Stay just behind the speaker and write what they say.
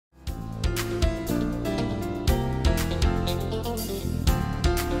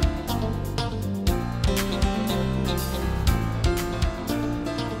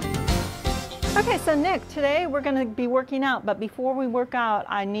So Nick, today we're going to be working out, but before we work out,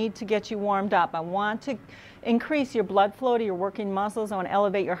 I need to get you warmed up. I want to increase your blood flow to your working muscles. I want to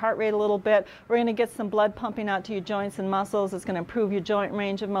elevate your heart rate a little bit. We're going to get some blood pumping out to your joints and muscles. It's going to improve your joint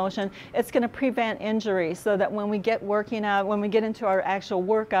range of motion. It's going to prevent injury so that when we get working out, when we get into our actual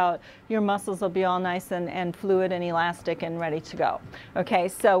workout, your muscles will be all nice and fluid and elastic and ready to go. Okay,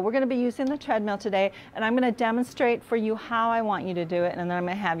 so we're going to be using the treadmill today, and I'm going to demonstrate for you how I want you to do it, and then I'm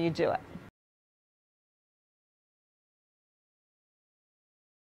going to have you do it.